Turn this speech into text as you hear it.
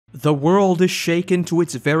The world is shaken to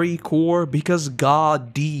its very core because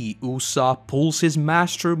God D. Usopp pulls his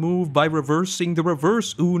master move by reversing the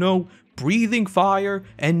reverse Uno, breathing fire,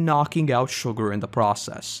 and knocking out Sugar in the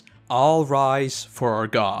process. All rise for our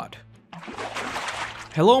God.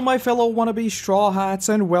 Hello my fellow wannabe Straw Hats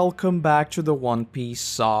and welcome back to the One Piece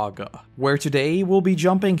saga, where today we'll be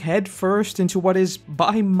jumping headfirst into what is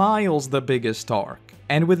by miles the biggest arc,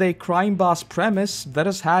 and with a crime boss premise that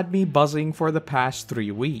has had me buzzing for the past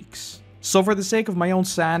 3 weeks. So for the sake of my own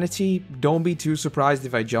sanity, don't be too surprised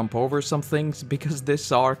if I jump over some things because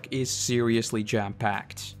this arc is seriously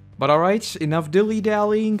jam-packed. But alright, enough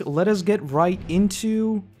dilly-dallying, let us get right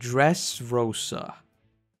into Dressrosa.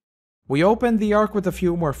 We opened the arc with a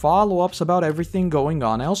few more follow-ups about everything going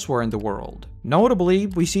on elsewhere in the world. Notably,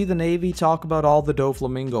 we see the Navy talk about all the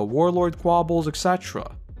Dofflamingo warlord quabbles,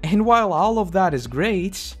 etc. And while all of that is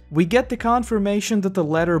great, we get the confirmation that the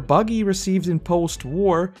letter Buggy received in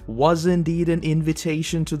post-war was indeed an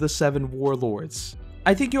invitation to the 7 warlords.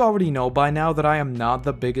 I think you already know by now that I am not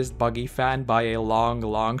the biggest Buggy fan by a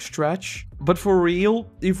long stretch. But for real,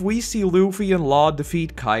 if we see Luffy and Law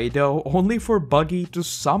defeat Kaido only for Buggy to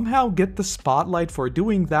somehow get the spotlight for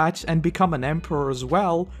doing that and become an emperor as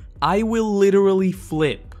well, I will literally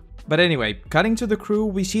flip. But anyway, cutting to the crew,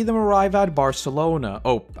 we see them arrive at Barcelona.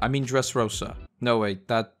 Oh, I mean Dressrosa. No wait,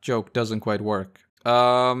 that joke doesn't quite work.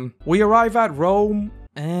 We arrive at Rome,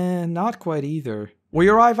 and not quite either. We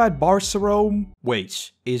arrive at Barcelona.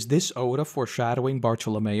 Wait, is this Oda foreshadowing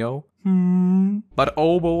Bartolomeo? But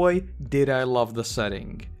oh boy, did I love the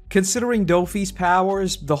setting. Considering Doffy's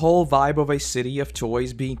powers, the whole vibe of a city of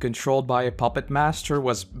toys being controlled by a puppet master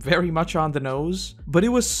was very much on the nose, but it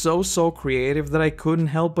was so creative that I couldn't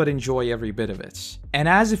help but enjoy every bit of it. And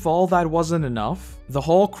as if all that wasn't enough, the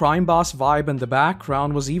whole crime boss vibe in the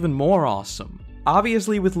background was even more awesome.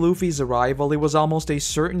 Obviously, with Luffy's arrival, it was almost a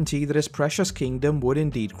certainty that his precious kingdom would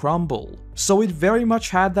indeed crumble. So it very much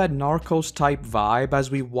had that Narcos-type vibe as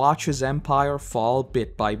we watch his empire fall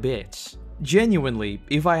bit by bit. Genuinely,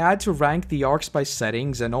 if I had to rank the arcs by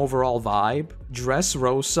settings and overall vibe,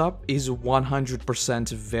 Dressrosa is 100%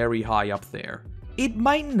 very high up there. It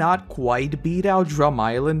might not quite beat out Drum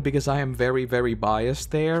Island because I am very biased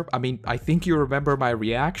there. I mean, I think you remember my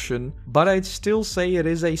reaction, but I'd still say it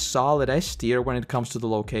is a solid S tier when it comes to the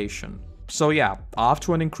location. So yeah, off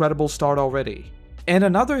to an incredible start already. And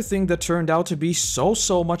another thing that turned out to be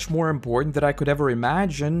so much more important than I could ever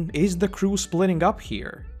imagine is the crew splitting up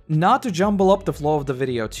here. Not to jumble up the flow of the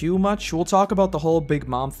video too much, we'll talk about the whole Big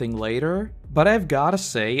Mom thing later, but I've gotta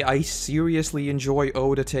say, I seriously enjoy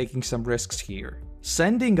Oda taking some risks here.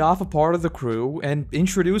 Sending off a part of the crew and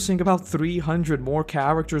introducing about 300 more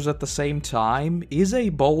characters at the same time is a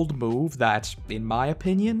bold move that, in my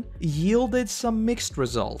opinion, yielded some mixed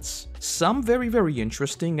results. Some very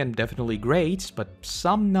interesting and definitely great, but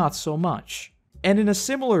some not so much. And in a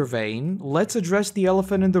similar vein, let's address the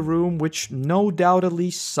elephant in the room which no doubt at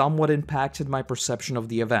least somewhat impacted my perception of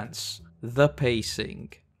the events. The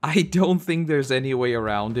pacing. I don't think there's any way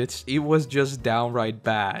around it, it was just downright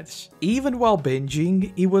bad. Even while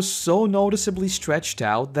binging, it was so noticeably stretched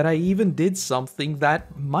out that I even did something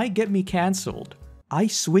that might get me cancelled. I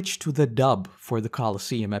switched to the dub for the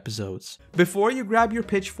Colosseum episodes. Before you grab your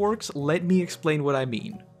pitchforks, let me explain what I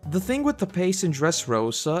mean. The thing with the pace in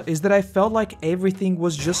Dressrosa is that I felt like everything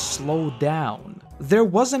was just slowed down. There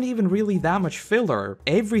wasn't even really that much filler,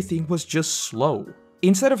 everything was just slow.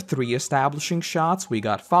 Instead of 3 establishing shots, we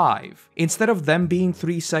got 5. Instead of them being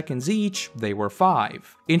 3 seconds each, they were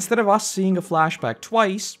 5. Instead of us seeing a flashback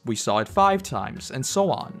twice, we saw it 5 times, and so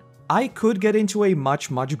on. I could get into a much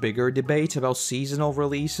bigger debate about seasonal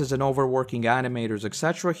releases and overworking animators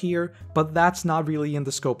etc. here, but that's not really in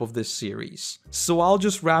the scope of this series. So I'll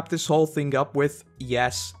just wrap this whole thing up with,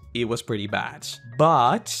 yes, it was pretty bad.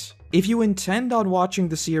 But if you intend on watching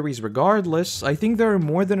the series regardless, I think there are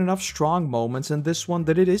more than enough strong moments in this one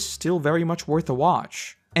that it is still very much worth a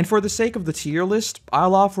watch. And for the sake of the tier list,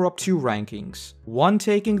 I'll offer up 2 rankings. One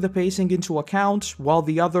taking the pacing into account, while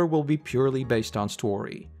the other will be purely based on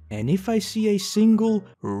story. And if I see a single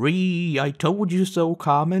I told you so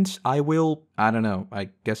comment, I will, I don't know, I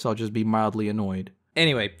guess I'll just be mildly annoyed.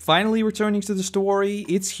 Anyway, finally returning to the story,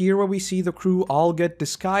 it's here where we see the crew all get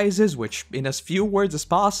disguises, which, in as few words as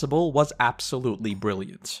possible, was absolutely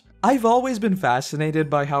brilliant. I've always been fascinated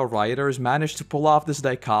by how writers manage to pull off this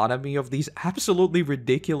dichotomy of these absolutely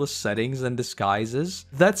ridiculous settings and disguises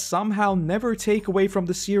that somehow never take away from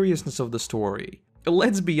the seriousness of the story.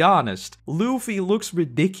 Let's be honest, Luffy looks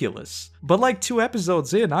ridiculous, but like 2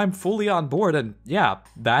 episodes in, I'm fully on board and yeah,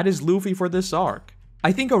 that is Luffy for this arc.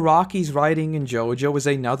 I think Araki's writing in JoJo is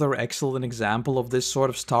another excellent example of this sort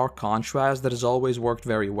of stark contrast that has always worked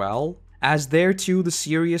very well, as there too the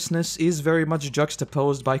seriousness is very much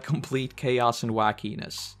juxtaposed by complete chaos and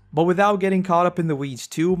wackiness. But without getting caught up in the weeds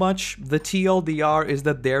too much, the TLDR is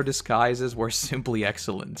that their disguises were simply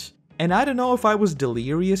excellent. And I don't know if I was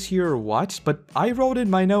delirious here or what, but I wrote in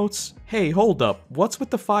my notes, hey, hold up, what's with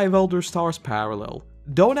the 5 Elder Stars parallel?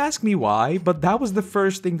 Don't ask me why, but that was the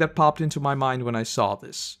first thing that popped into my mind when I saw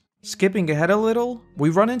this. Skipping ahead a little, we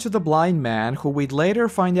run into the blind man who we'd later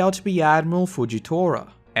find out to be Admiral Fujitora.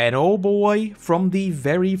 And oh boy, from the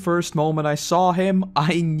very first moment I saw him,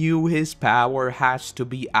 I knew his power has to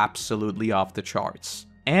be absolutely off the charts.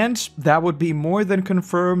 And that would be more than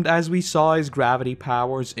confirmed as we saw his gravity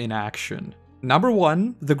powers in action. Number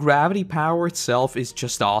 1, the gravity power itself is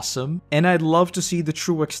just awesome, and I'd love to see the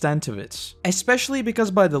true extent of it. Especially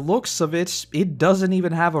because by the looks of it, it doesn't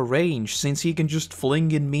even have a range since he can just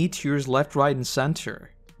fling in meteors left, right, and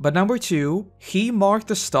center. But number 2, he marked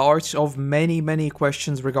the start of many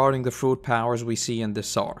questions regarding the fruit powers we see in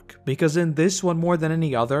this arc. Because in this one more than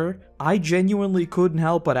any other, I genuinely couldn't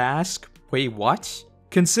help but ask, wait, what?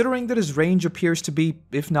 Considering that his range appears to be,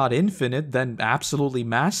 if not infinite, then absolutely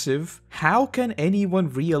massive, how can anyone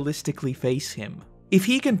realistically face him? If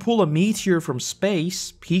he can pull a meteor from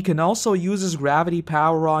space, he can also use his gravity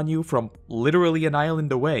power on you from literally an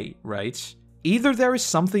island away, right? Either there is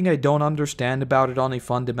something I don't understand about it on a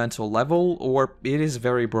fundamental level, or it is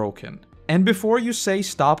very broken. And before you say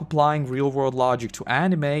stop applying real-world logic to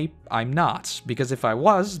anime, I'm not, because if I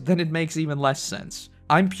was, then it makes even less sense.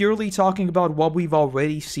 I'm purely talking about what we've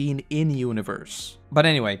already seen in-universe. But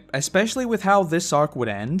anyway, especially with how this arc would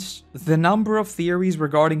end, the number of theories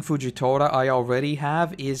regarding Fujitora I already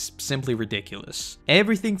have is simply ridiculous.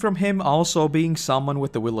 Everything from him also being someone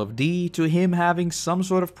with the will of D, to him having some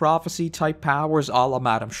sort of prophecy type powers a la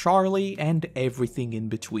Madame Charlie, and everything in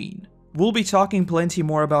between. We'll be talking plenty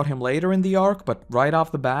more about him later in the arc, but right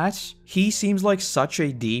off the bat, he seems like such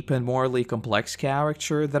a deep and morally complex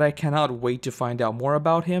character that I cannot wait to find out more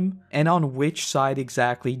about him, and on which side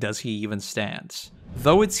exactly does he even stand.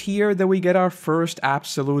 Though it's here that we get our first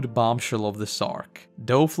absolute bombshell of this arc.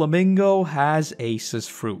 Dofflamingo has Ace's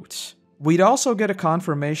fruit. We'd also get a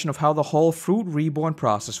confirmation of how the whole fruit reborn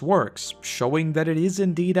process works, showing that it is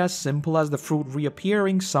indeed as simple as the fruit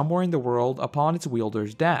reappearing somewhere in the world upon its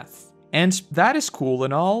wielder's death. And that is cool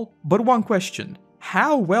and all, but one question.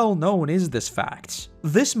 How well known is this fact?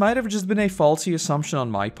 This might have just been a faulty assumption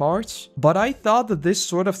on my part, but I thought that this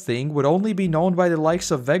sort of thing would only be known by the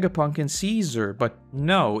likes of Vegapunk and Caesar, but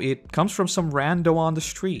no, it comes from some rando on the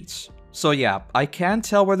streets. So yeah, I can't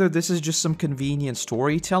tell whether this is just some convenient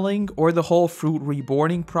storytelling or the whole fruit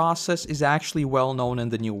reborning process is actually well known in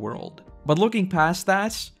the New World. But looking past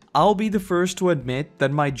that, I'll be the first to admit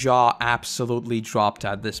that my jaw absolutely dropped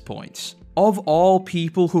at this point. Of all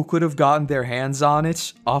people who could have gotten their hands on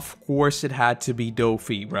it, of course it had to be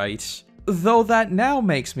Doffy, right? Though that now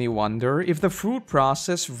makes me wonder, if the fruit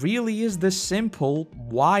process really is this simple,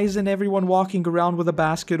 why isn't everyone walking around with a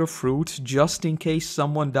basket of fruit just in case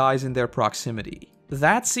someone dies in their proximity?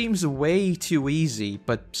 That seems way too easy,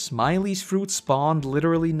 but Smiley's fruit spawned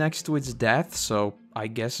literally next to its death, so I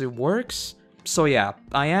guess it works? So yeah,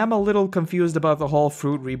 I am a little confused about the whole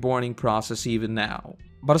fruit reborning process even now.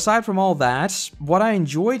 But aside from all that, what I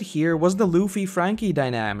enjoyed here was the Luffy-Franky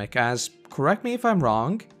dynamic, as, correct me if I'm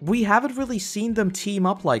wrong, we haven't really seen them team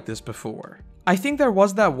up like this before. I think there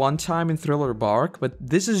was that one time in Thriller Bark, but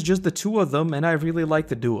this is just the two of them and I really like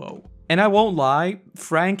the duo. And I won't lie,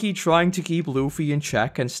 Franky trying to keep Luffy in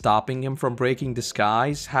check and stopping him from breaking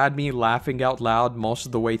disguise had me laughing out loud most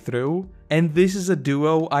of the way through, and this is a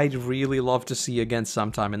duo I'd really love to see again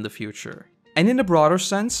sometime in the future. And in a broader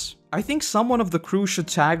sense, I think someone of the crew should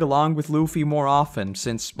tag along with Luffy more often,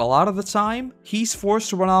 since a lot of the time, he's forced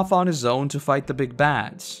to run off on his own to fight the big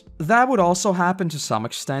bads. That would also happen to some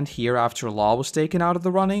extent here after Law was taken out of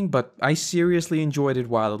the running, but I seriously enjoyed it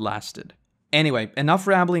while it lasted. Anyway, enough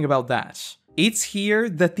rambling about that. It's here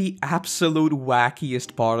that the absolute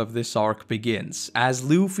wackiest part of this arc begins, as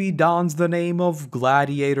Luffy dons the name of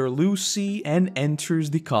Gladiator Lucy and enters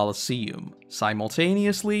the Colosseum,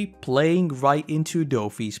 simultaneously playing right into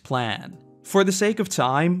Doffy's plan. For the sake of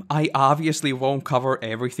time, I obviously won't cover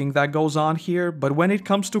everything that goes on here, but when it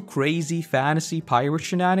comes to crazy fantasy pirate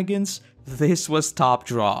shenanigans, this was top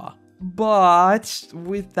draw. But,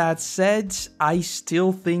 with that said, I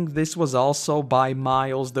still think this was also by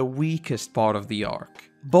miles the weakest part of the arc.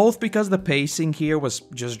 both because the pacing here was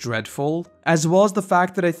just dreadful, as well as the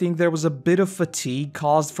fact that I think there was a bit of fatigue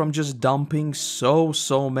caused from just dumping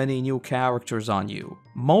so many new characters on you,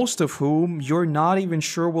 most of whom you're not even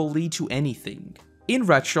sure will lead to anything. In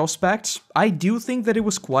retrospect, I do think that it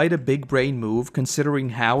was quite a big brain move considering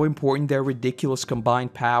how important their ridiculous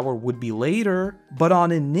combined power would be later, but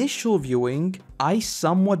on initial viewing, I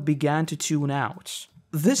somewhat began to tune out.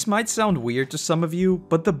 This might sound weird to some of you,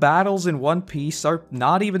 but the battles in One Piece are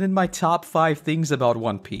not even in my top 5 things about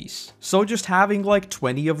One Piece, so just having like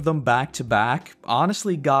 20 of them back to back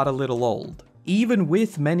honestly got a little old, even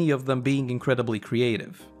with many of them being incredibly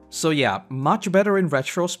creative. So yeah, much better in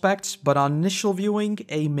retrospect, but on initial viewing,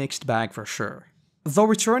 a mixed bag for sure. Though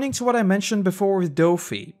returning to what I mentioned before with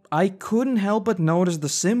Doffy, I couldn't help but notice the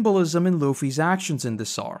symbolism in Luffy's actions in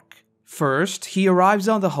this arc. First, he arrives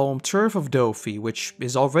on the home turf of Doffy, which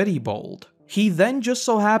is already bold. He then just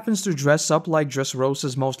so happens to dress up like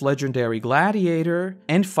Dressorsa's most legendary gladiator,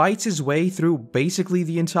 and fights his way through basically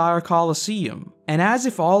the entire Colosseum. And as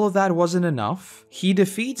if all of that wasn't enough, he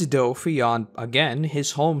defeats Doffy on, again,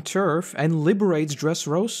 his home turf and liberates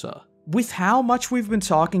Dressrosa. With how much we've been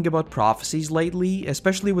talking about prophecies lately,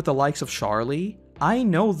 especially with the likes of Charlie, I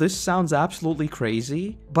know this sounds absolutely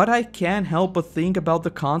crazy, but I can't help but think about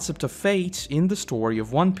the concept of fate in the story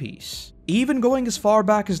of One Piece. Even going as far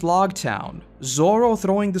back as Logtown, Zoro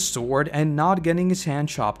throwing the sword and not getting his hand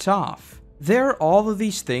chopped off. There are all of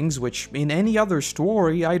these things which, in any other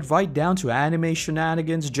story, I'd write down to anime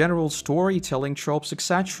shenanigans, general storytelling tropes,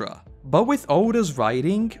 etc. But with Oda's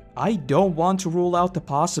writing, I don't want to rule out the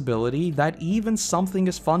possibility that even something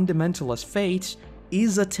as fundamental as fate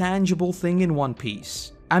is a tangible thing in One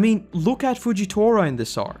Piece. I mean, look at Fujitora in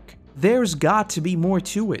this arc. There's got to be more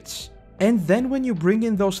to it. And then when you bring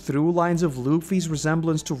in those through lines of Luffy's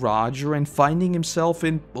resemblance to Roger and finding himself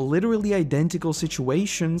in literally identical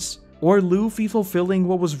situations, or Luffy fulfilling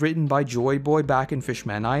what was written by Joy Boy back in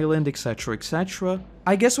Fishman Island, etc, etc,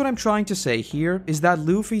 I guess what I'm trying to say here is that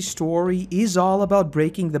Luffy's story is all about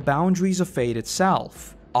breaking the boundaries of fate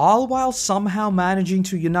itself, all while somehow managing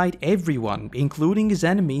to unite everyone, including his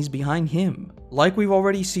enemies behind him, like we've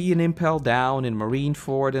already seen in Impel Down, in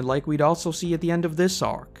Marineford, and like we'd also see at the end of this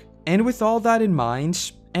arc. And with all that in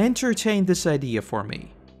mind, entertain this idea for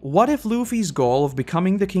me. What if Luffy's goal of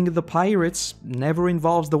becoming the king of the pirates never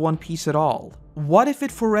involves the One Piece at all? What if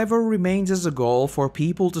it forever remains as a goal for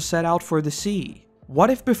people to set out for the sea? What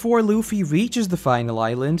if before Luffy reaches the final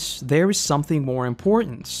island, there is something more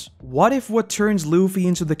important? What if what turns Luffy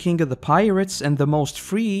into the king of the pirates and the most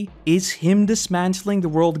free is him dismantling the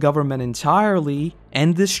world government entirely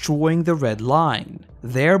and destroying the Red Line,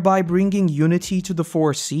 thereby bringing unity to the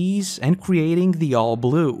Four Seas and creating the All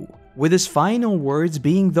Blue, with his final words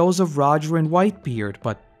being those of Roger and Whitebeard,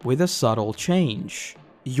 but with a subtle change.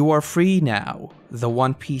 You are free now, the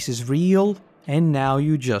One Piece is real, and now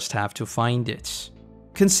you just have to find it.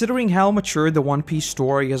 Considering how mature the One Piece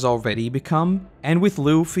story has already become, and with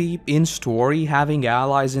Luffy, in story, having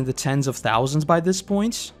allies in the tens of thousands by this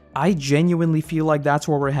point, I genuinely feel like that's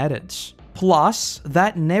where we're headed. Plus,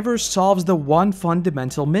 that never solves the one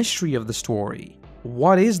fundamental mystery of the story.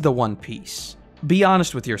 What is the One Piece? Be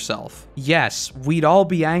honest with yourself. Yes, we'd all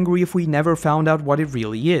be angry if we never found out what it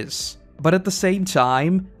really is. But at the same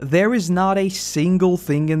time, there is not a single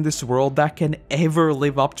thing in this world that can ever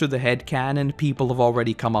live up to the headcanon people have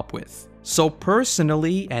already come up with. So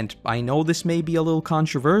personally, and I know this may be a little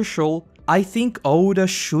controversial, I think Oda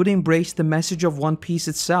should embrace the message of One Piece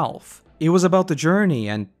itself. It was about the journey,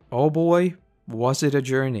 and oh boy, was it a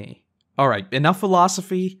journey. Alright, enough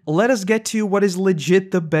philosophy, let us get to what is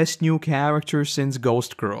legit the best new character since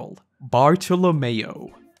Ghost Girl,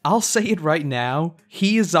 Bartolomeo. I'll say it right now,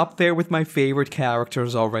 he is up there with my favorite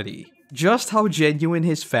characters already. Just how genuine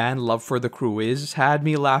his fan love for the crew is had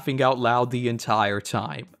me laughing out loud the entire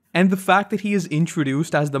time. And the fact that he is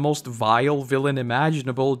introduced as the most vile villain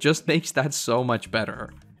imaginable just makes that so much better.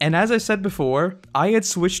 And as I said before, I had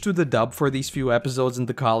switched to the dub for these few episodes in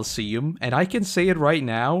the Colosseum, and I can say it right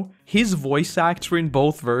now, his voice actor in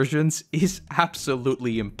both versions is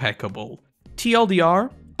absolutely impeccable. TLDR,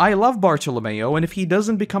 I love Bartolomeo, and if he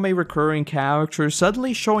doesn't become a recurring character,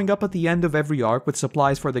 suddenly showing up at the end of every arc with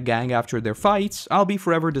supplies for the gang after their fights, I'll be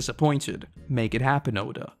forever disappointed. Make it happen,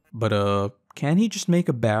 Oda. But can he just make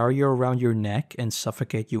a barrier around your neck and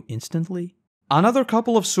suffocate you instantly? Another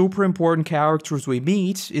couple of super important characters we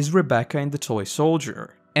meet is Rebecca and the Toy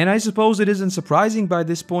Soldier. And I suppose it isn't surprising by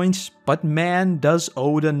this point, but man does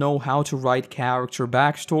Oda know how to write character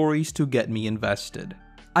backstories to get me invested.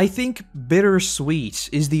 I think bittersweet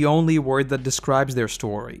is the only word that describes their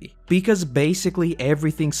story, because basically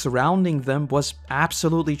everything surrounding them was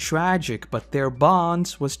absolutely tragic, but their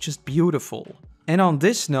bond was just beautiful. And on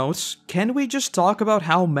this note, can we just talk about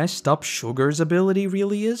how messed up Sugar's ability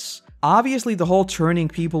really is? Obviously, the whole turning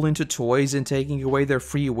people into toys and taking away their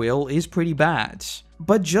free will is pretty bad.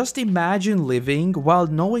 But just imagine living while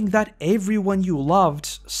knowing that everyone you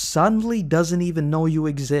loved suddenly doesn't even know you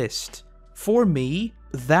exist. For me,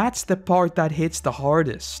 that's the part that hits the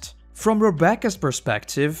hardest. From Rebecca's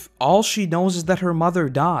perspective, all she knows is that her mother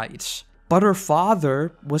died, but her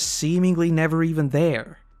father was seemingly never even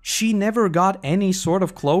there. She never got any sort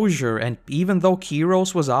of closure, and even though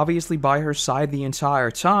Korotos was obviously by her side the entire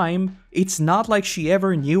time, it's not like she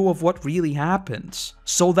ever knew of what really happened,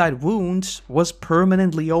 so that wound was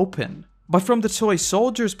permanently open. But from the toy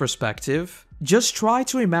soldier's perspective, just try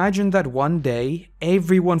to imagine that one day,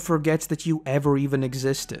 everyone forgets that you ever even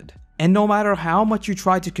existed. And no matter how much you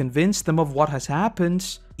try to convince them of what has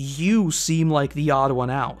happened, you seem like the odd one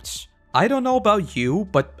out. I don't know about you,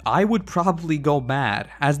 but I would probably go mad,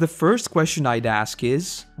 as the first question I'd ask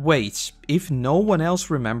is, wait, if no one else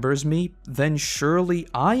remembers me, then surely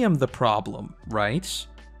I am the problem, right?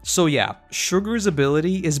 So yeah, Sugar's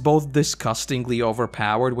ability is both disgustingly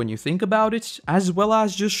overpowered when you think about it, as well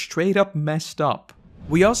as just straight up messed up.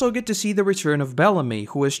 We also get to see the return of Bellamy,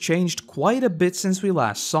 who has changed quite a bit since we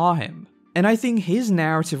last saw him. And I think his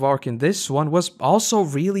narrative arc in this one was also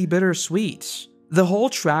really bittersweet. The whole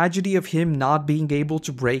tragedy of him not being able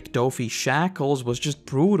to break Doffy's shackles was just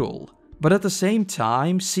brutal. But at the same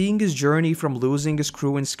time, seeing his journey from losing his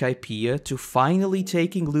crew in Skypiea to finally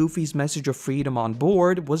taking Luffy's message of freedom on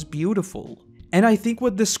board was beautiful. And I think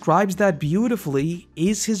what describes that beautifully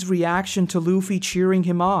is his reaction to Luffy cheering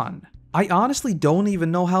him on. I honestly don't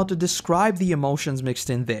even know how to describe the emotions mixed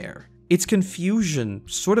in there. It's confusion,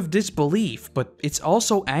 sort of disbelief, but it's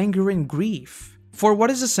also anger and grief. For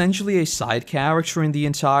what is essentially a side character in the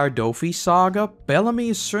entire Doffy saga, Bellamy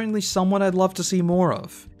is certainly someone I'd love to see more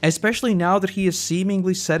of, especially now that he has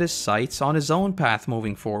seemingly set his sights on his own path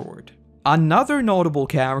moving forward. Another notable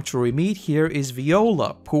character we meet here is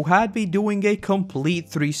Viola, who had been doing a complete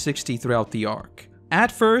 360 throughout the arc.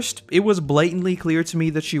 At first, it was blatantly clear to me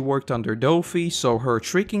that she worked under Doffy, so her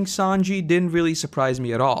tricking Sanji didn't really surprise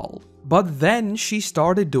me at all. But then she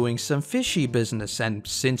started doing some fishy business, and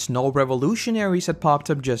since no revolutionaries had popped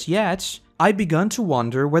up just yet, I begun to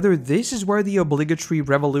wonder whether this is where the obligatory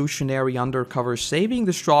revolutionary undercover saving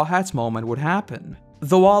the Straw Hats moment would happen.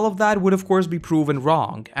 Though all of that would of course be proven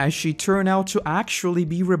wrong, as she turned out to actually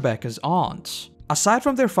be Rebecca's aunt. Aside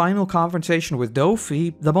from their final confrontation with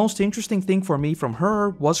Doffy, the most interesting thing for me from her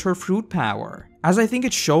was her fruit power, as I think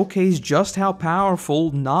it showcased just how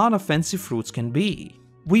powerful non-offensive fruits can be.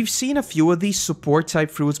 We've seen a few of these support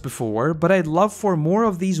type fruits before, but I'd love for more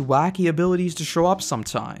of these wacky abilities to show up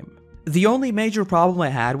sometime. The only major problem I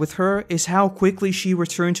had with her is how quickly she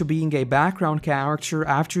returned to being a background character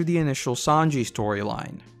after the initial Sanji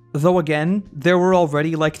storyline. Though again, there were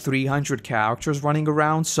already like 300 characters running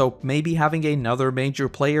around, so maybe having another major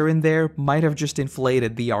player in there might have just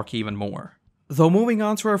inflated the arc even more. Though moving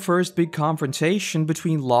on to our first big confrontation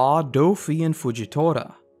between Law, Doffy, and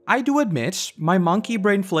Fujitora. I do admit, my monkey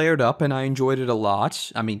brain flared up and I enjoyed it a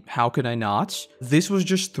lot. I mean, how could I not? This was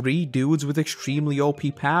just 3 dudes with extremely OP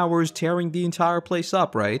powers tearing the entire place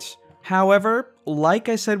up, right? However, like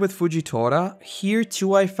I said with Fujitora, here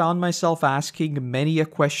too I found myself asking many a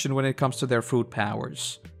question when it comes to their fruit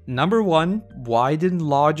powers. Number 1, why didn't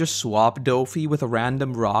Law just swap Doffy with a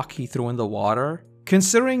random rock he threw in the water?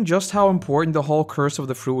 Considering just how important the whole curse of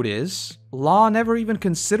the fruit is, Law never even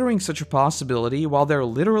considering such a possibility while they're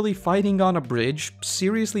literally fighting on a bridge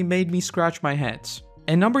seriously made me scratch my head.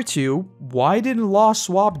 And number 2, why didn't Law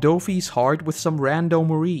swap Doffy's heart with some rando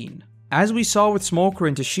marine? As we saw with Smoker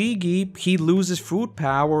and Tashigi, he'd lose his fruit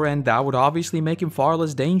power and that would obviously make him far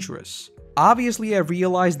less dangerous. Obviously I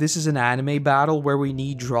realize this is an anime battle where we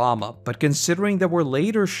need drama, but considering that we're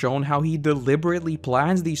later shown how he deliberately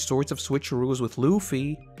plans these sorts of switcheroos with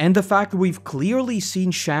Luffy, and the fact that we've clearly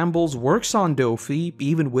seen Shambles works on Doffy,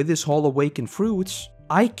 even with his whole awakened fruits,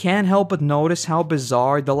 I can't help but notice how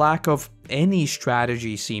bizarre the lack of any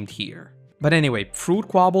strategy seemed here. But anyway, fruit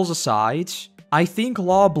quabbles aside, I think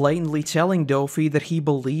Law blatantly telling Doffy that he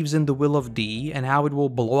believes in the will of D and how it will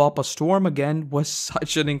blow up a storm again was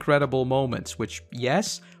such an incredible moment, which,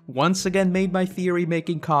 yes, once again made my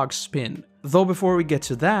theory-making cogs spin. Though before we get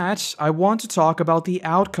to that, I want to talk about the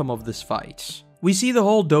outcome of this fight. We see the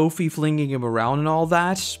whole Doffy flinging him around and all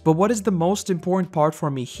that, but what is the most important part for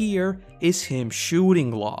me here is him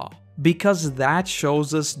shooting Law. because that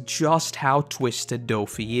shows us just how twisted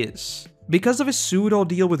Doffy is. Because of his pseudo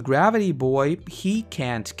deal with Gravity Boy, he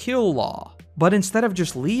can't kill Law. But instead of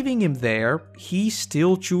just leaving him there, he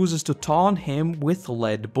still chooses to taunt him with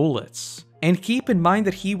lead bullets. And keep in mind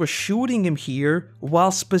that he was shooting him here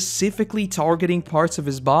while specifically targeting parts of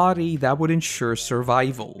his body that would ensure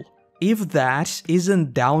survival. If that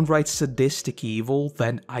isn't downright sadistic evil,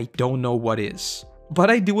 then I don't know what is. But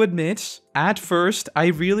I do admit, at first, I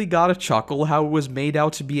really got a chuckle how it was made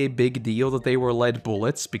out to be a big deal that they were lead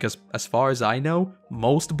bullets, because as far as I know,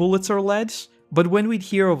 most bullets are lead. But when we'd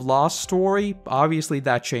hear of Law's story, obviously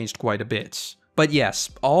that changed quite a bit. But yes,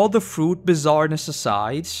 all the fruit bizarreness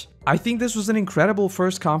aside, I think this was an incredible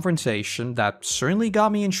first confrontation that certainly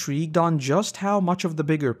got me intrigued on just how much of the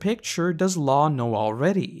bigger picture does Law know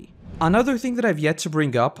already. Another thing that I've yet to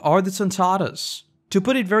bring up are the Tontatas. To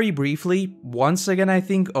put it very briefly, once again I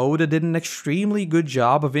think Oda did an extremely good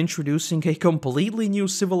job of introducing a completely new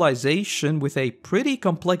civilization with a pretty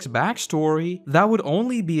complex backstory that would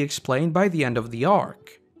only be explained by the end of the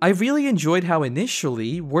arc. I really enjoyed how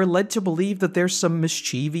initially we're led to believe that there's some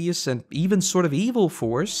mischievous and even sort of evil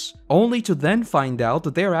force, only to then find out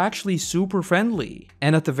that they're actually super friendly.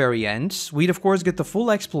 And at the very end, we'd of course get the full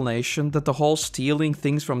explanation that the whole stealing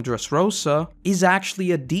things from Dressrosa is actually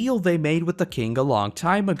a deal they made with the king a long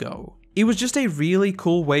time ago. It was just a really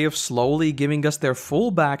cool way of slowly giving us their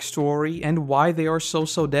full backstory and why they are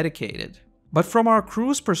so dedicated. But from our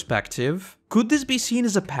crew's perspective, could this be seen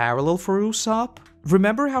as a parallel for Usopp?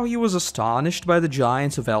 Remember how he was astonished by the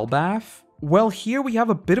giants of Elbaf? Well, here we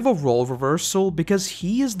have a bit of a role reversal because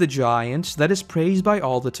he is the giant that is praised by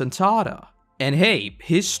all the Tontata. And hey,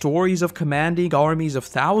 his stories of commanding armies of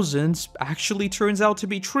thousands actually turns out to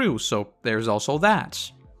be true, so there's also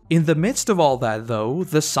that. In the midst of all that though,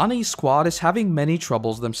 the Sunny Squad is having many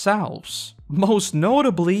troubles themselves. Most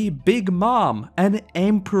notably, Big Mom, an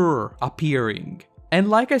emperor, appearing. And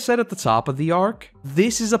like I said at the top of the arc,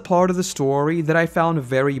 this is a part of the story that I found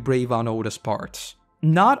very brave on Oda's part.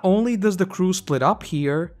 Not only does the crew split up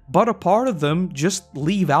here, but a part of them just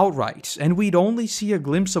leave outright, and we'd only see a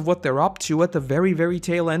glimpse of what they're up to at the very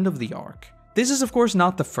tail end of the arc. This is of course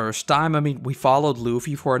not the first time. I mean, we followed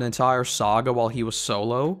Luffy for an entire saga while he was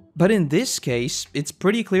solo, but in this case, it's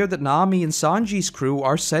pretty clear that Nami and Sanji's crew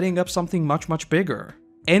are setting up something much bigger.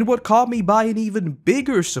 And what caught me by an even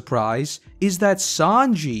bigger surprise is that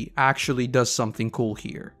Sanji actually does something cool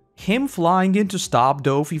here. Him flying in to stop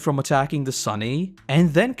Doffy from attacking the Sunny,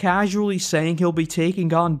 and then casually saying he'll be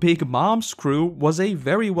taking on Big Mom's crew was a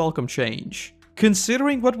very welcome change.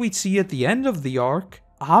 Considering what we'd see at the end of the arc,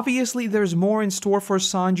 obviously there's more in store for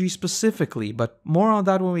Sanji specifically, but more on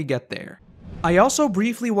that when we get there. I also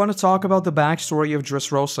briefly want to talk about the backstory of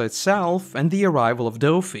Dressrosa itself and the arrival of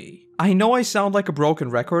Doffy. I know I sound like a broken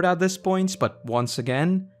record at this point, but once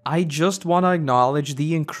again, I just want to acknowledge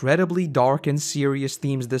the incredibly dark and serious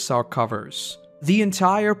themes this arc covers. The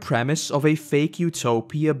entire premise of a fake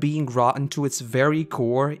utopia being rotten to its very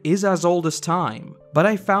core is as old as time, but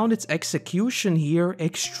I found its execution here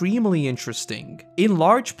extremely interesting, in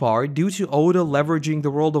large part due to Oda leveraging the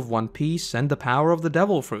world of One Piece and the power of the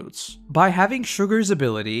Devil Fruits. By having Sugar's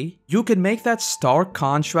ability, you can make that stark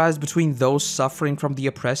contrast between those suffering from the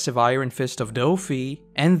oppressive Iron Fist of Doffy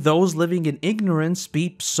and those living in ignorance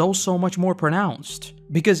be so much more pronounced.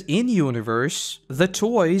 Because in-universe, the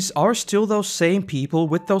toys are still those same people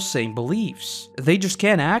with those same beliefs. They just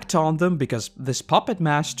can't act on them because this puppet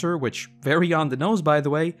master, which very on the nose by the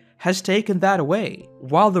way, has taken that away,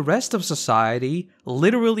 while the rest of society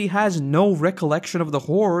literally has no recollection of the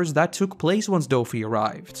horrors that took place once Doffy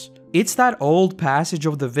arrived. It's that old passage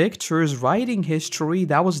of the victors writing history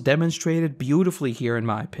that was demonstrated beautifully here in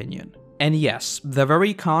my opinion. And yes, the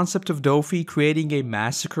very concept of Doffy creating a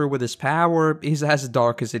massacre with his power is as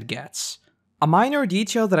dark as it gets. A minor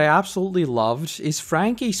detail that I absolutely loved is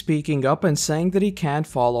Frankie speaking up and saying that he can't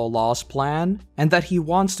follow Law's plan, and that he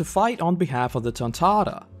wants to fight on behalf of the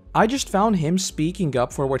Tontata. I just found him speaking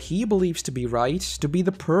up for what he believes to be right to be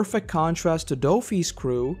the perfect contrast to Doffy's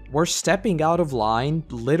crew, where stepping out of line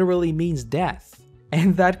literally means death.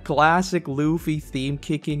 And that classic Luffy theme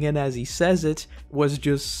kicking in as he says it was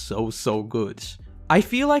just so good. I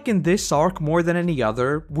feel like in this arc more than any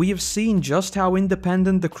other, we have seen just how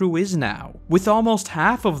independent the crew is now, with almost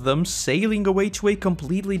half of them sailing away to a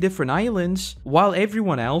completely different island, while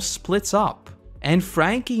everyone else splits up. And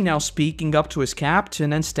Frankie now speaking up to his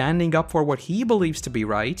captain and standing up for what he believes to be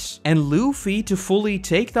right, and Luffy to fully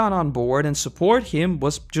take that on board and support him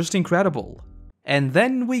was just incredible. And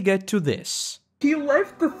then we get to this. He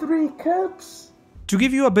left the 3 cups. To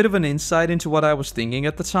give you a bit of an insight into what I was thinking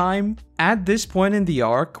at the time, at this point in the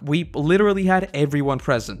arc, we literally had everyone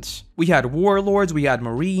present. We had warlords, we had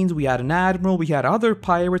marines, we had an admiral, we had other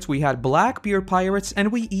pirates, we had Blackbeard pirates, and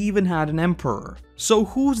we even had an emperor. So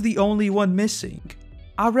who's the only one missing?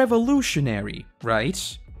 A revolutionary,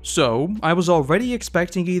 right? So, I was already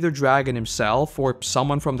expecting either Dragon himself or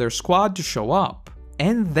someone from their squad to show up.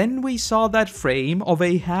 And then we saw that frame of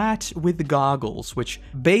a hat with goggles, which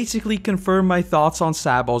basically confirmed my thoughts on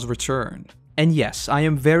Sabo's return. And yes, I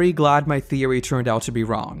am very glad my theory turned out to be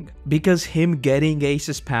wrong, because him getting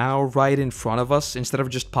Ace's power right in front of us instead of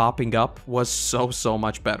just popping up was so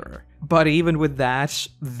much better. But even with that,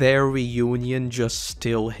 their reunion just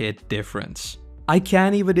still hit different. I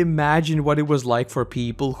can't even imagine what it was like for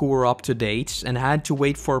people who were up to date and had to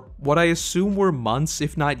wait for what I assume were months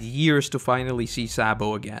if not years to finally see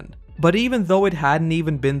Sabo again. But even though it hadn't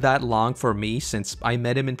even been that long for me since I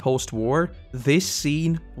met him in post-war, this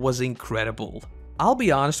scene was incredible. I'll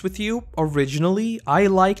be honest with you, originally I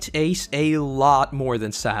liked Ace a lot more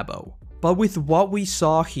than Sabo. But with what we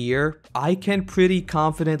saw here, I can pretty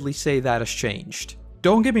confidently say that has changed.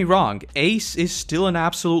 Don't get me wrong, Ace is still an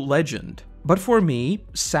absolute legend. But for me,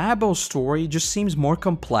 Sabo's story just seems more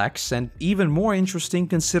complex and even more interesting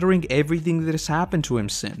considering everything that has happened to him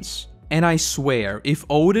since. And I swear, if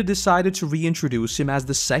Oda decided to reintroduce him as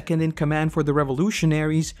the second in command for the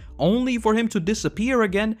revolutionaries, only for him to disappear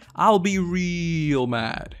again, I'll be real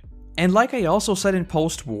mad. And like I also said in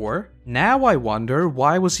post-war, now I wonder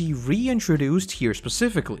why was he reintroduced here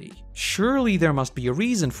specifically? Surely there must be a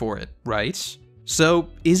reason for it, right? So,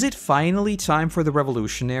 is it finally time for the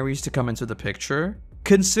revolutionaries to come into the picture?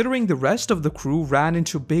 Considering the rest of the crew ran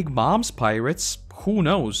into Big Mom's pirates, who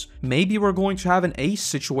knows, maybe we're going to have an Ace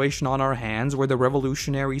situation on our hands where the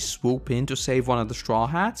revolutionaries swoop in to save one of the Straw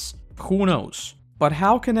Hats? Who knows? But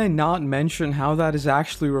how can I not mention how that is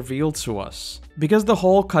actually revealed to us? Because the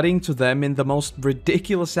whole cutting to them in the most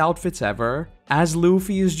ridiculous outfits ever, as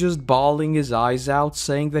Luffy is just bawling his eyes out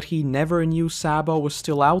saying that he never knew Sabo was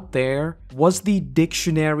still out there, was the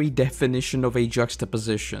dictionary definition of a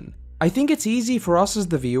juxtaposition. I think it's easy for us as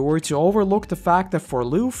the viewer to overlook the fact that for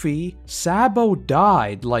Luffy, Sabo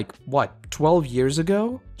died like, what, 12 years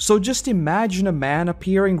ago? So just imagine a man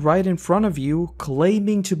appearing right in front of you,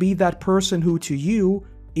 claiming to be that person who to you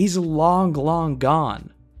is long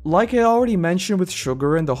gone. Like I already mentioned with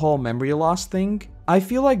Sugar and the whole memory loss thing, I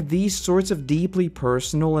feel like these sorts of deeply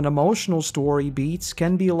personal and emotional story beats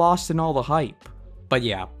can be lost in all the hype. But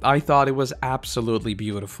yeah, I thought it was absolutely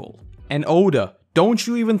beautiful. And Oda, don't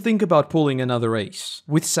you even think about pulling another Ace.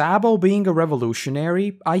 With Sabo being a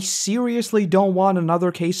revolutionary, I seriously don't want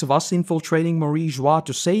another case of us infiltrating Marie Joie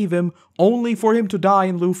to save him, only for him to die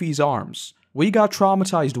in Luffy's arms. We got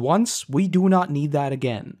traumatized once, we do not need that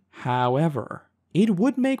again. However, it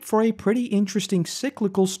would make for a pretty interesting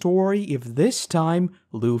cyclical story if this time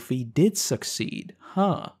Luffy did succeed,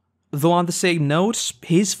 huh? Though on the same note,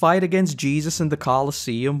 his fight against Jesus in the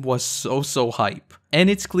Colosseum was so hype. And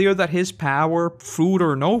it's clear that his power, fruit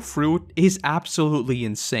or no fruit, is absolutely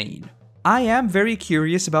insane. I am very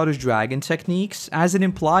curious about his dragon techniques, as it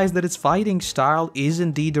implies that its fighting style is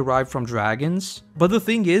indeed derived from dragons. But the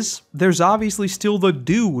thing is, there's obviously still the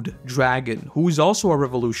dude dragon, who is also a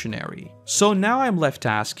revolutionary. So now I'm left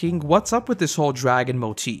asking, what's up with this whole dragon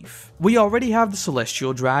motif? We already have the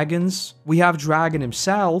celestial dragons, we have Dragon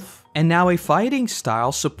himself, and now a fighting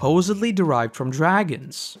style supposedly derived from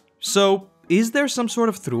dragons. So, is there some sort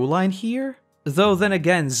of through line here? Though then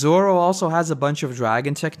again, Zoro also has a bunch of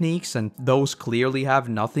dragon techniques, and those clearly have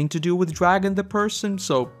nothing to do with Dragon the person,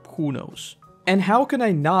 so who knows. And how can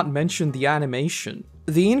I not mention the animation?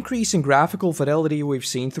 The increase in graphical fidelity we've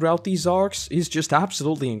seen throughout these arcs is just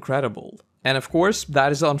absolutely incredible. And of course,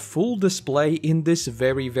 that is on full display in this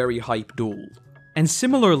very hype duel. And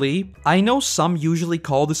similarly, I know some usually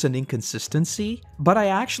call this an inconsistency, but I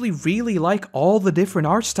actually really like all the different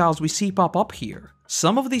art styles we see pop up here.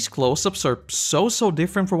 Some of these close-ups are so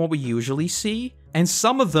different from what we usually see, and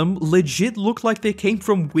some of them legit look like they came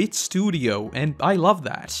from Wit Studio, and I love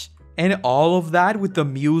that. And all of that with the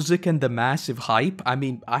music and the massive hype, I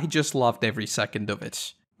mean, I just loved every second of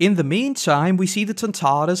it. In the meantime, we see the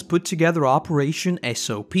Tontaras put together Operation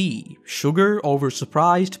SOP, Sugar Over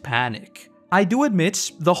Surprised Panic. I do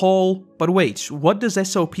admit, the whole, but wait, what does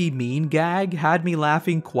SOP mean gag had me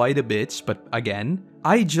laughing quite a bit, but again,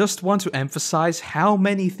 I just want to emphasize how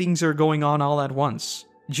many things are going on all at once.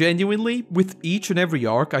 Genuinely, with each and every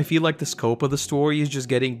arc, I feel like the scope of the story is just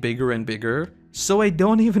getting bigger and bigger, so I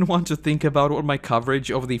don't even want to think about what my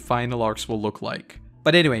coverage of the final arcs will look like.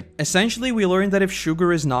 But anyway, essentially we learned that if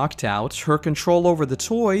Sugar is knocked out, her control over the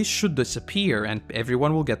toys should disappear and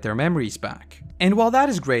everyone will get their memories back. And while that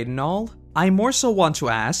is great and all, I more so want to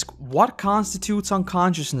ask, what constitutes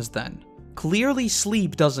unconsciousness then? Clearly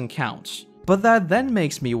sleep doesn't count. But that then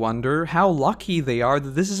makes me wonder how lucky they are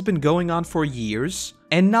that this has been going on for years,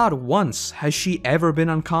 and not once has she ever been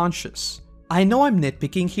unconscious. I know I'm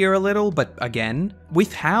nitpicking here a little, but again,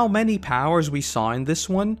 with how many powers we saw in this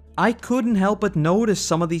one, I couldn't help but notice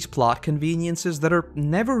some of these plot conveniences that are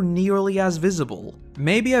never nearly as visible.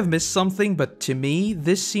 Maybe I've missed something, but to me,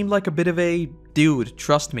 this seemed like a bit of a dude,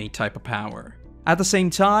 trust me type of power. At the same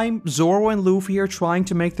time, Zoro and Luffy are trying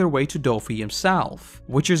to make their way to Doffy himself,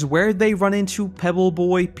 which is where they run into Pebble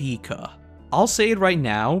Boy Pika. I'll say it right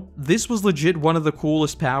now, this was legit one of the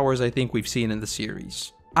coolest powers I think we've seen in the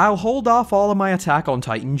series. I'll hold off all of my Attack on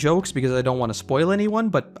Titan jokes because I don't want to spoil anyone,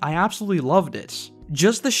 but I absolutely loved it.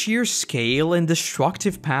 Just the sheer scale and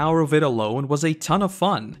destructive power of it alone was a ton of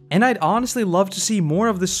fun, and I'd honestly love to see more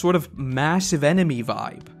of this sort of massive enemy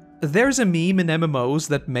vibe. There's a meme in MMOs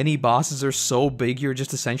that many bosses are so big you're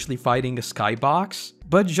just essentially fighting a skybox,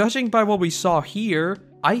 but judging by what we saw here,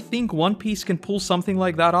 I think One Piece can pull something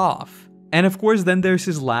like that off. And of course then there's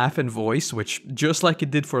his laugh and voice, which, just like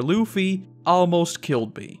it did for Luffy, almost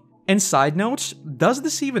killed me. And side note, does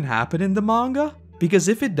this even happen in the manga? Because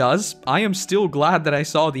if it does, I am still glad that I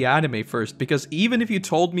saw the anime first, because even if you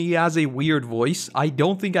told me he has a weird voice, I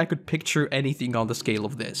don't think I could picture anything on the scale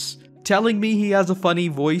of this. Telling me he has a funny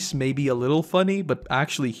voice may be a little funny, but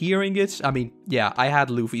actually hearing it, I mean, yeah, I had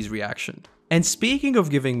Luffy's reaction. And speaking of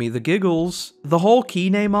giving me the giggles, the whole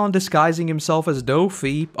Kinemon disguising himself as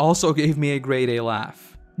Doffy also gave me a grade A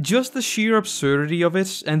laugh. Just the sheer absurdity of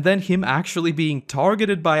it, and then him actually being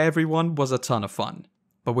targeted by everyone was a ton of fun.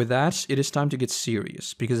 But with that, it is time to get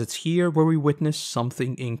serious, because it's here where we witness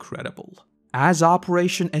something incredible. As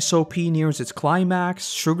Operation SOP nears its climax,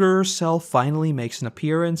 Sugar herself finally makes an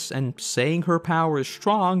appearance, and saying her power is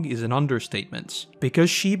strong is an understatement, because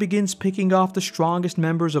she begins picking off the strongest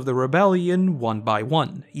members of the rebellion one by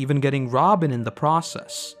one, even getting Robin in the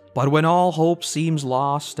process. But when all hope seems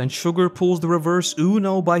lost, and Sugar pulls the reverse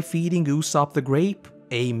Uno by feeding Usopp the grape,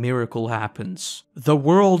 a miracle happens. The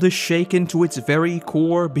world is shaken to its very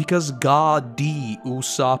core because God D.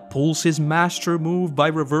 Usopp pulls his master move by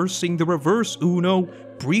reversing the reverse Uno,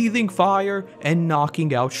 breathing fire, and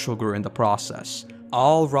knocking out Sugar in the process.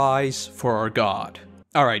 All rise for our God.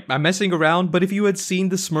 Alright, I'm messing around, but if you had seen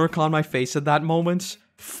the smirk on my face at that moment,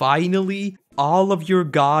 finally, all of your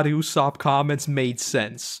God Usopp comments made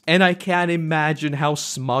sense, and I can't imagine how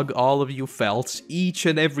smug all of you felt each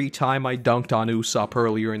and every time I dunked on Usopp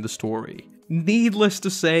earlier in the story. Needless to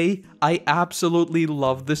say, I absolutely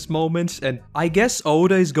love this moment, and I guess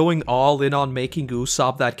Oda is going all in on making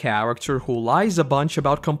Usopp that character who lies a bunch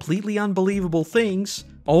about completely unbelievable things,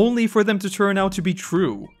 only for them to turn out to be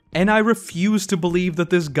true. And I refuse to believe that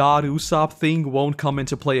this God Usopp thing won't come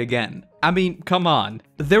into play again. I mean, come on.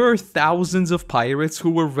 There are thousands of pirates who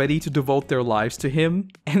were ready to devote their lives to him,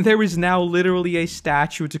 and there is now literally a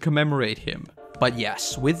statue to commemorate him. But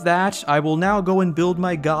yes, with that, I will now go and build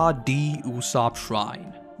my God D. Usopp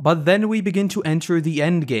shrine. But then we begin to enter the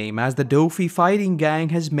endgame as the Doffy fighting gang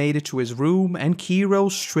has made it to his room and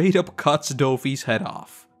Kiro straight up cuts Doffy's head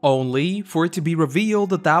off. Only for it to be revealed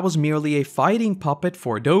that that was merely a fighting puppet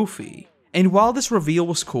for Doffy. And while this reveal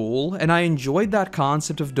was cool, and I enjoyed that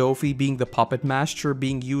concept of Doffy being the puppet master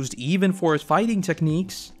being used even for his fighting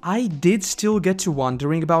techniques, I did still get to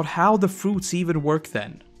wondering about how the fruits even work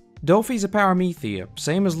then. Doffy's a Paramethea,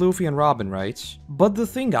 same as Luffy and Robin, right? But the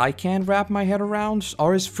thing I can't wrap my head around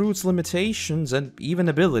are his fruits' limitations and even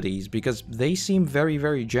abilities, because they seem very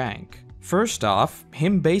jank. First off,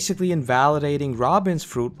 him basically invalidating Robin's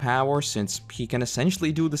fruit power since he can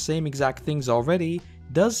essentially do the same exact things already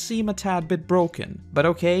does seem a tad bit broken. But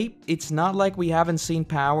okay, it's not like we haven't seen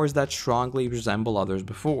powers that strongly resemble others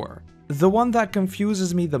before. The one that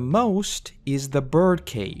confuses me the most is the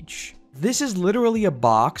birdcage. This is literally a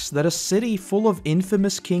box that a city full of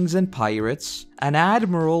infamous kings and pirates, an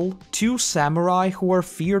admiral, 2 samurai who are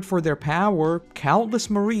feared for their power, countless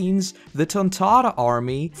marines, the Tontada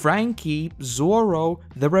army, Frankie, Zoro,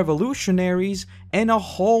 the revolutionaries, and a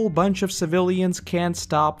whole bunch of civilians can't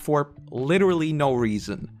stop for literally no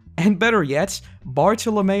reason. And better yet,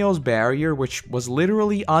 Bartolomeo's barrier, which was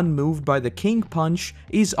literally unmoved by the King Punch,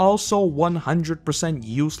 is also 100%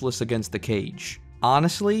 useless against the cage.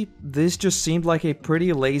 Honestly, this just seemed like a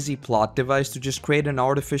pretty lazy plot device to just create an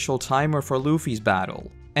artificial timer for Luffy's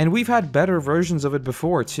battle. And we've had better versions of it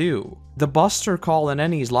before too. The Buster call in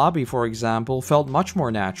Annie's lobby, for example, felt much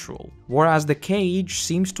more natural, whereas the cage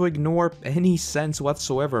seems to ignore any sense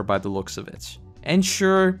whatsoever by the looks of it. And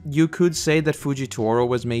sure, you could say that Fujitoro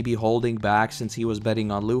was maybe holding back since he was betting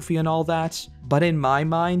on Luffy and all that, but in my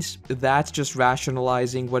mind, that's just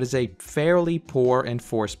rationalizing what is a fairly poor and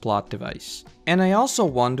forced plot device. And I also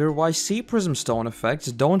wonder why Sea Prism Stone effects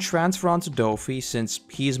don't transfer onto Doffy since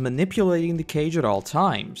he's manipulating the cage at all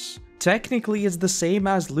times. Technically, it's the same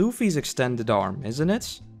as Luffy's extended arm, isn't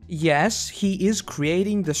it? Yes, he is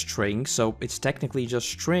creating the string, so it's technically just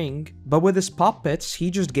string, but with his puppets,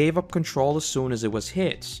 he just gave up control as soon as it was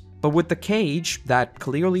hit. But with the cage, that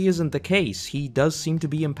clearly isn't the case. He does seem to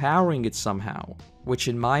be empowering it somehow, which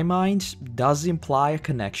in my mind does imply a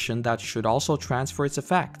connection that should also transfer its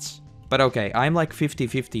effects. But okay, I'm like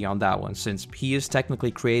 50-50 on that one, since he is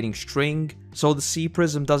technically creating string, so the Sea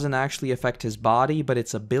Prism doesn't actually affect his body, but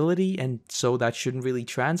its ability, and so that shouldn't really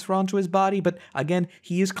transfer onto his body, but again,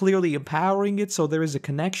 he is clearly empowering it, so there is a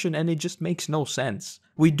connection, and it just makes no sense.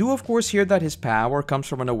 We do of course hear that his power comes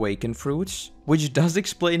from an awakened fruit, which does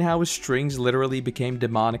explain how his strings literally became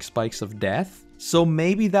demonic spikes of death. So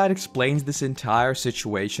maybe that explains this entire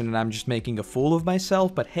situation and I'm just making a fool of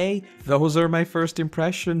myself, but hey, those are my first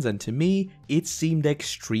impressions and to me, it seemed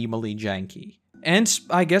extremely janky. And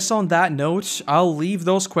I guess on that note, I'll leave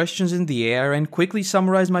those questions in the air and quickly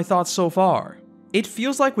summarize my thoughts so far. It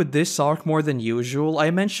feels like with this arc more than usual, I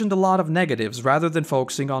mentioned a lot of negatives rather than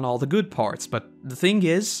focusing on all the good parts, but the thing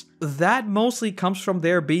is, that mostly comes from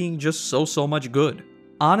there being just so much good.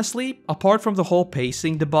 Honestly, apart from the whole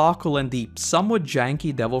pacing debacle and the somewhat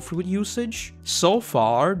janky devil fruit usage, so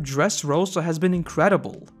far, Dressrosa has been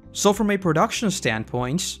incredible. So from a production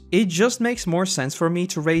standpoint, it just makes more sense for me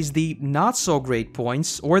to raise the not so great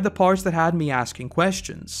points or the parts that had me asking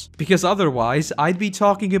questions. Because otherwise, I'd be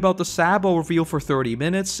talking about the Sabo reveal for 30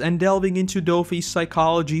 minutes and delving into Doffy's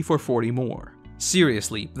psychology for 40 more.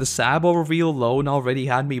 Seriously, the Sabo reveal alone already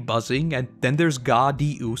had me buzzing, and then there's God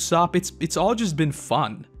D. Usopp, it's all just been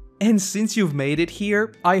fun. And since you've made it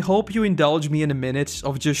here, I hope you indulge me in a minute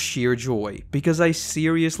of just sheer joy, because I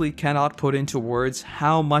seriously cannot put into words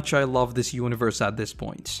how much I love this universe at this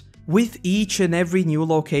point. With each and every new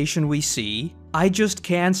location we see, I just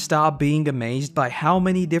can't stop being amazed by how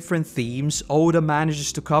many different themes Oda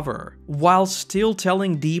manages to cover, while still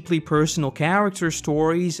telling deeply personal character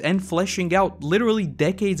stories and fleshing out literally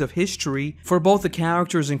decades of history for both the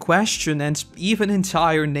characters in question and even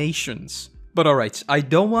entire nations. But alright, I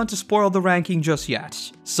don't want to spoil the ranking just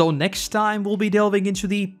yet, so next time we'll be delving into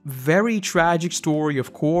the very tragic story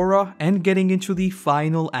of Korra and getting into the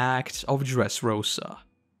final act of Dressrosa.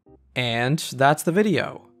 And that's the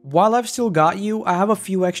video. While I've still got you, I have a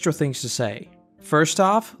few extra things to say. First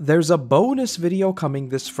off, there's a bonus video coming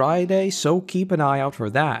this Friday, so keep an eye out for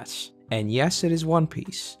that. And yes, it is One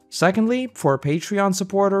Piece. Secondly, for Patreon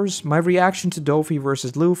supporters, my reaction to Doffy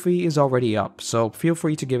vs Luffy is already up, so feel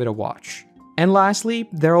free to give it a watch. And lastly,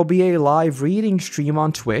 there will be a live reading stream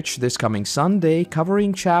on Twitch this coming Sunday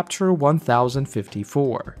covering chapter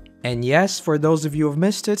 1054. And yes, for those of you who have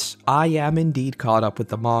missed it, I am indeed caught up with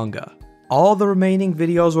the manga. All the remaining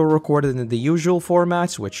videos were recorded in the usual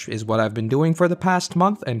formats, which is what I've been doing for the past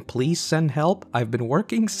month, and please send help, I've been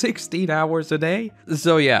working 16 hours a day.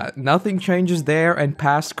 So yeah, nothing changes there, and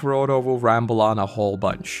past Korotos will ramble on a whole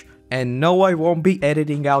bunch. And no, I won't be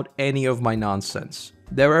editing out any of my nonsense.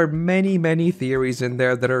 There are many theories in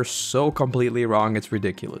there that are so completely wrong, it's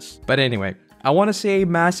ridiculous. But anyway, I want to say a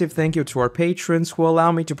massive thank you to our patrons who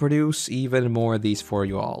allow me to produce even more of these for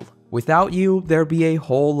you all. Without you, there'd be a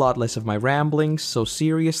whole lot less of my ramblings, so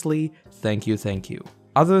seriously, thank you.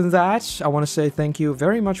 Other than that, I want to say thank you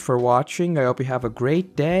very much for watching, I hope you have a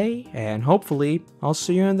great day, and hopefully, I'll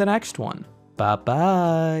see you in the next one. Bye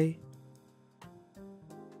bye!